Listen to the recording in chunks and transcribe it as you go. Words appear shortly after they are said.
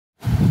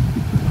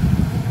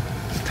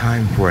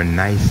time for a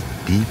nice,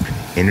 deep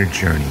inner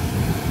journey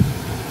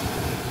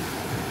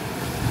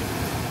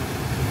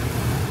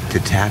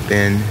to tap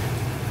in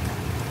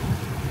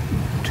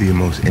to your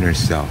most inner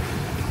self.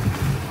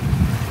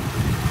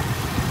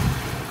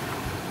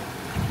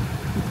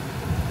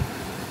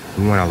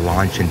 We want to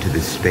launch into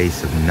this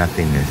space of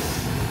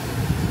nothingness.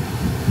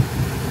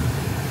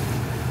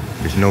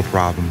 There's no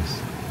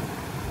problems.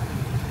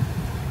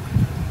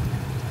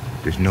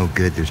 There's no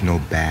good, there's no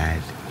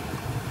bad.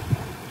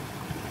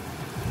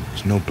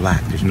 There's no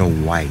black, there's no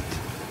white.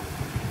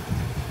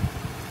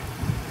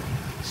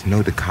 There's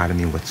no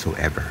dichotomy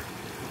whatsoever.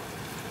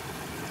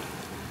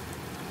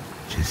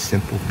 Just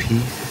simple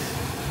peace,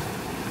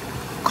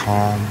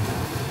 calm,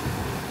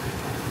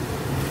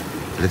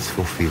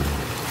 blissful feeling.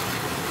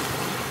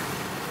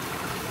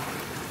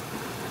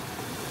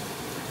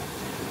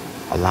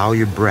 Allow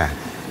your breath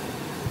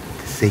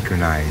to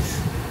synchronize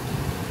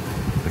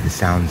with the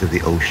sounds of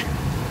the ocean.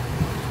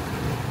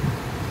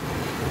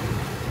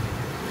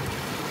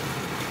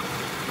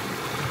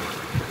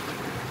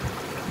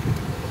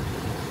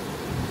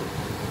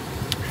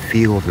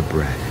 Feel the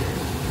breath.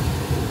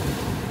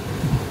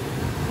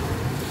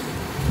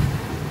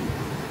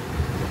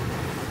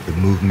 The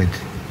movement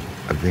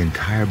of the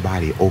entire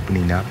body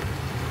opening up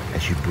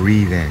as you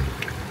breathe in.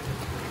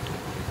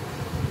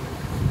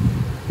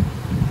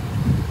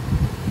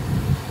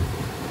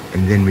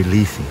 And then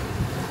releasing.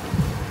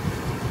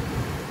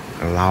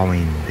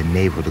 Allowing the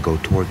navel to go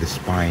toward the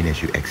spine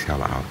as you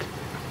exhale out.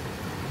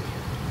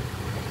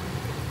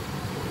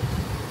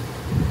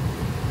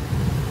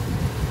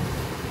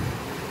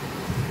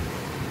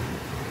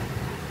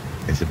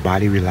 As the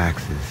body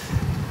relaxes,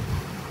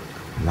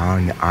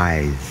 allowing the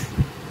eyes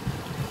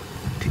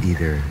to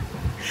either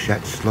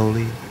shut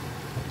slowly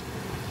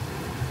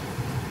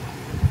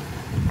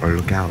or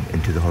look out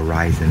into the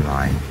horizon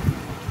line.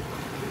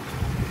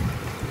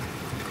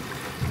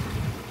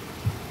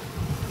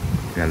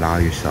 And allow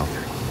yourself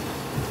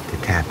to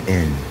tap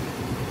in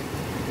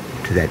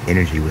to that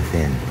energy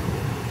within.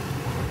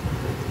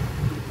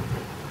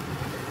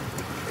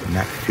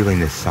 Not feeling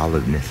the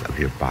solidness of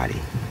your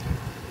body.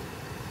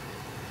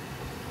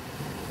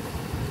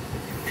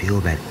 Feel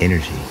that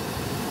energy.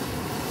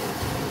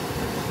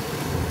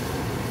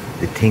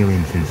 The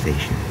tingling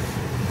sensations.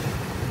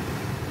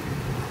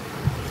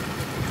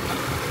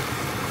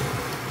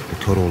 The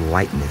total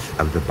lightness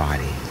of the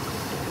body.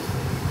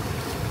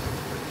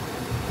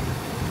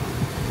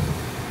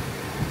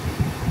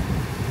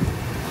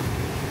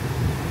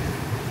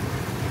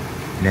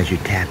 And as you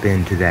tap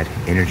into that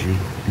energy,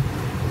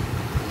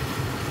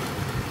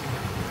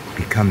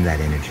 become that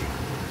energy.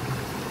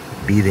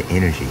 Be the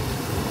energy.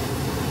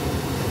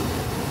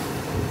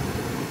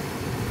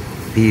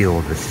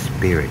 Feel the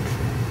spirit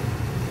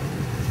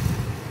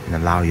and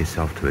allow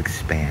yourself to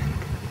expand.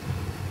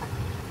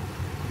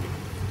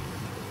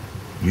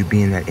 You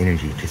being that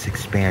energy, just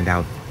expand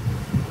out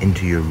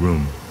into your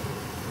room.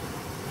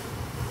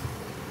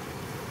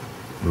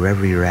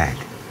 Wherever you're at,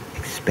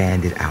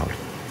 expand it out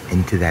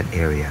into that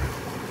area.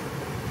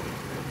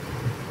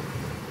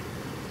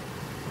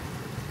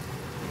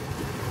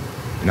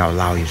 Now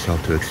allow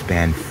yourself to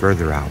expand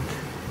further out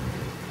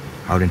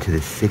into the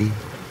city.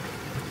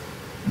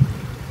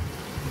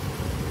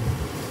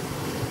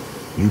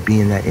 You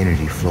being that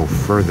energy, flow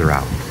further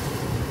out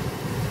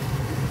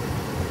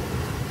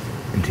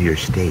into your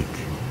state.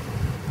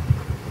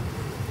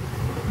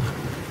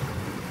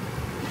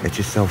 Let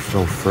yourself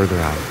flow further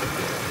out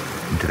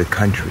into the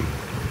country,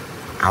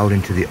 out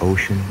into the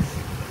oceans,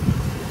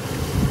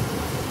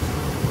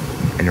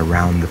 and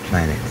around the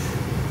planet.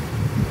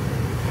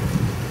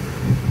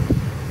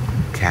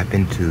 Tap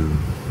into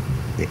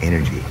the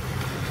energy.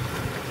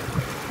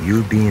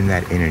 You being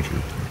that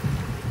energy,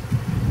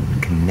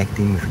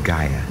 connecting with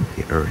Gaia,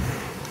 the earth,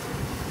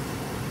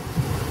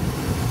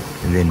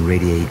 and then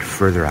radiate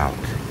further out.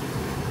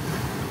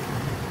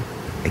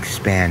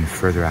 Expand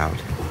further out.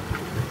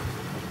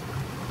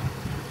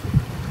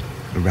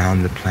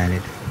 Around the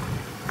planet,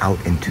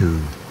 out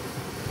into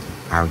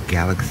our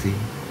galaxy.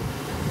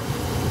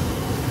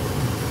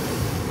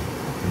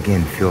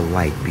 Again, feel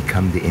light,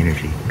 become the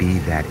energy, be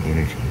that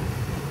energy.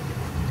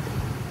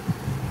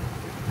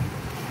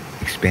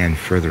 Expand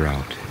further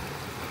out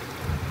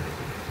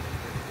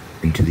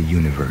into the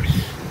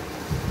universe.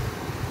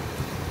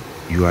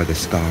 You are the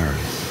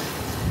stars.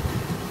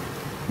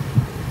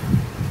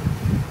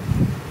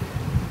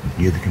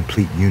 You're the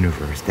complete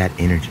universe, that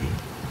energy.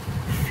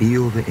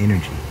 Feel the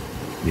energy.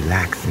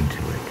 Relax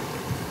into it.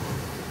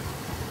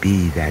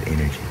 Be that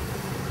energy.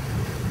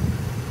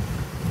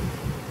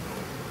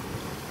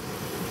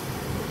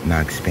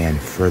 Now expand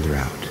further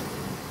out.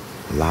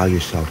 Allow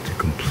yourself to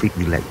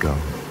completely let go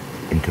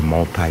into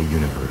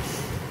multi-universe.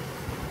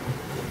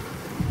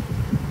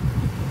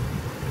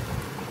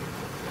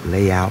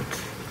 Lay out,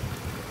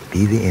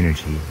 be the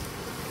energy,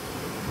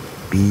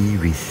 be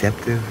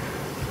receptive,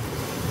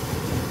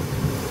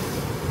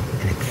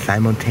 and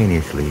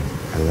simultaneously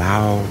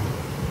allow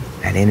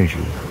that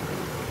energy,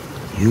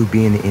 you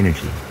being the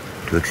energy,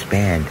 to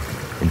expand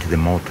into the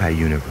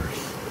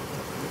multi-universe.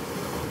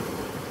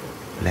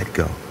 Let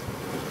go.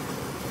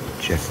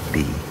 Just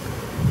be.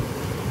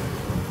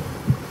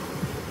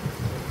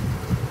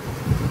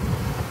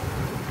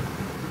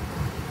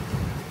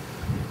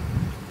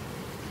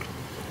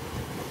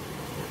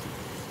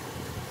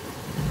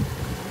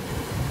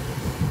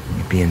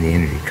 Be in the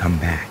energy. Come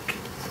back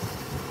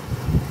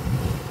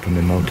from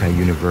the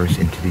multi-universe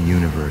into the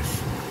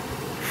universe,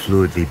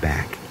 fluidly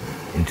back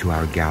into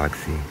our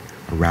galaxy,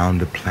 around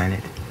the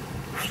planet,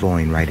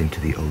 flowing right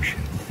into the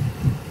oceans.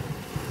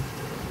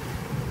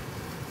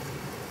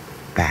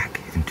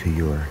 Back into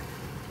your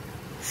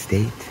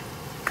state,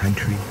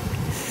 country,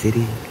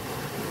 city.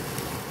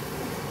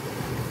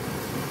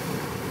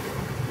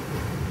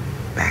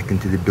 Back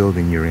into the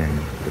building you're in,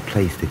 the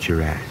place that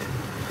you're at.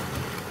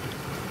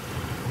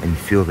 And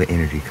feel the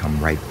energy come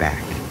right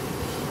back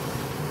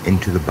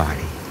into the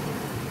body,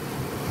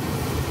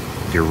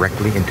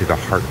 directly into the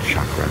heart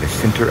chakra, the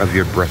center of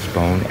your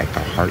breastbone at the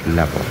heart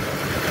level.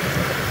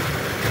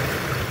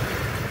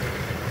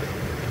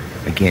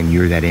 Again,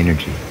 you're that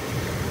energy.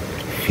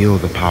 Feel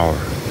the power.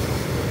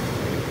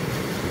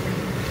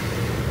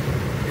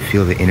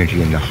 Feel the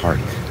energy in the heart,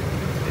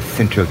 the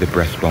center of the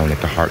breastbone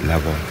at the heart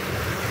level,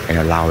 and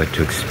allow it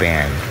to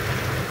expand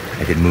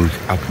as it moves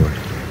upward,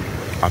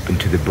 up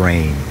into the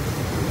brain,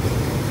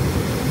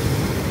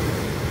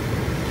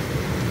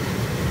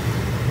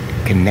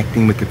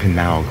 connecting with the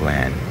pineal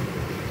gland.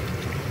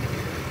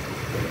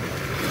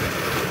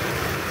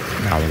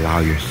 Now allow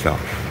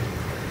yourself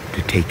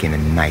to take in a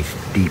nice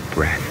deep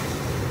breath,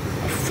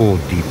 a full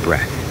deep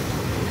breath.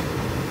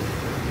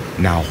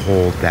 Now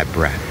hold that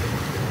breath.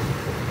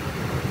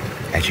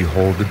 As you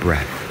hold the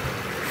breath,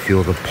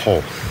 feel the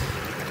pulse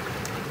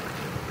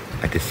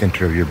at the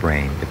center of your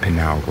brain, the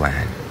pineal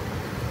gland.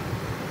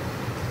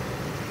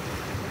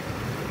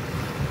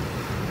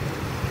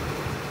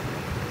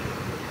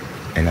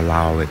 And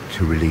allow it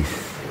to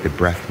release. The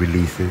breath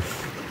releases,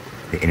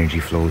 the energy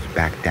flows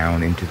back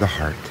down into the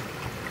heart.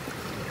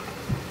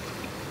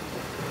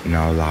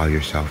 Now allow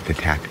yourself to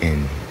tap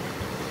in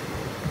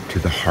to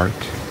the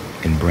heart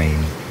and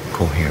brain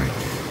coherence.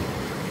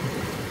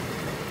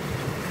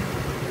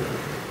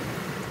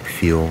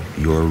 Feel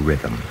your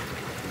rhythm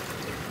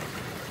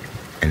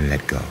and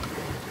let go.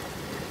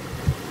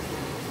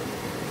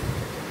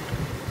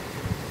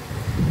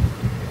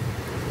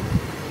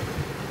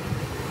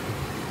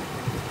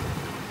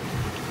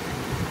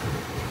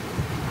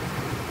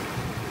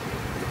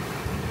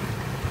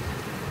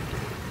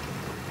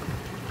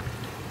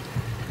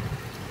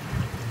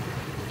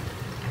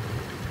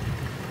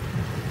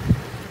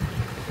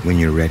 When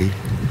you're ready,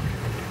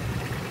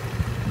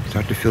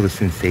 start to feel the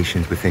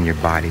sensations within your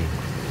body.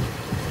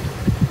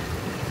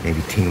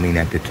 Maybe tingling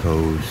at the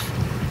toes,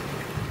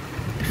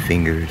 the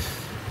fingers.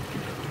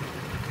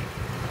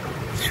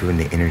 Feeling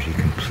the energy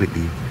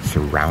completely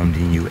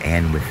surrounding you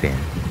and within.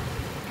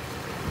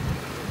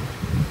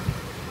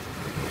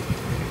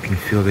 You can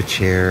feel the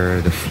chair,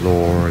 the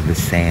floor, the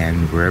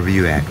sand, wherever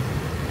you're at,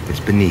 it's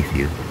beneath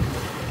you.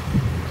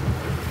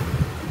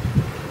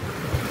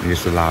 And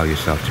just allow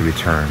yourself to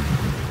return,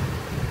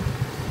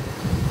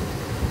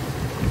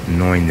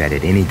 knowing that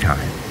at any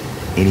time,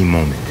 any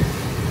moment,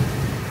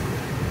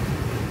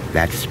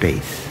 that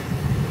space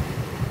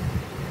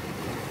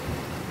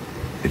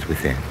is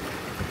within.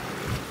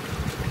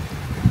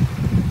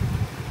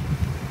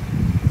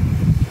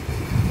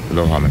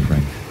 Aloha, my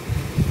friends.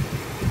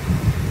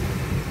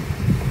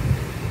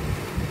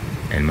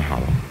 And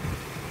mahalo.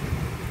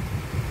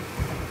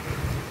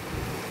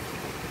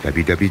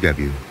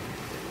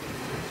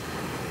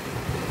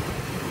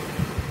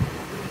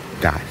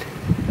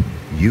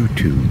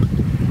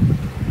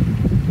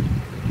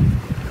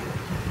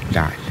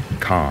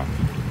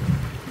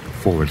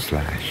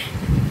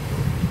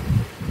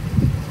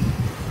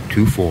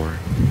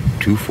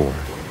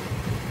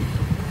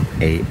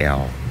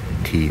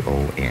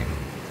 ALTON.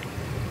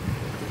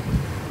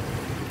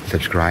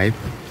 Subscribe.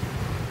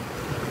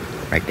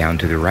 Right down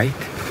to the right,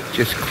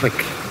 just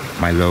click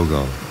my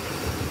logo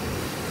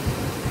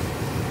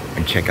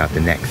and check out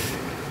the next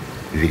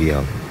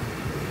video.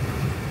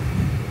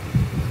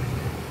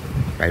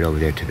 Right over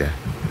there to the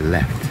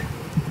left.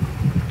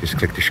 Just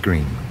click the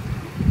screen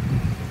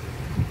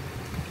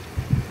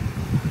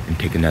and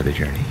take another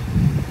journey.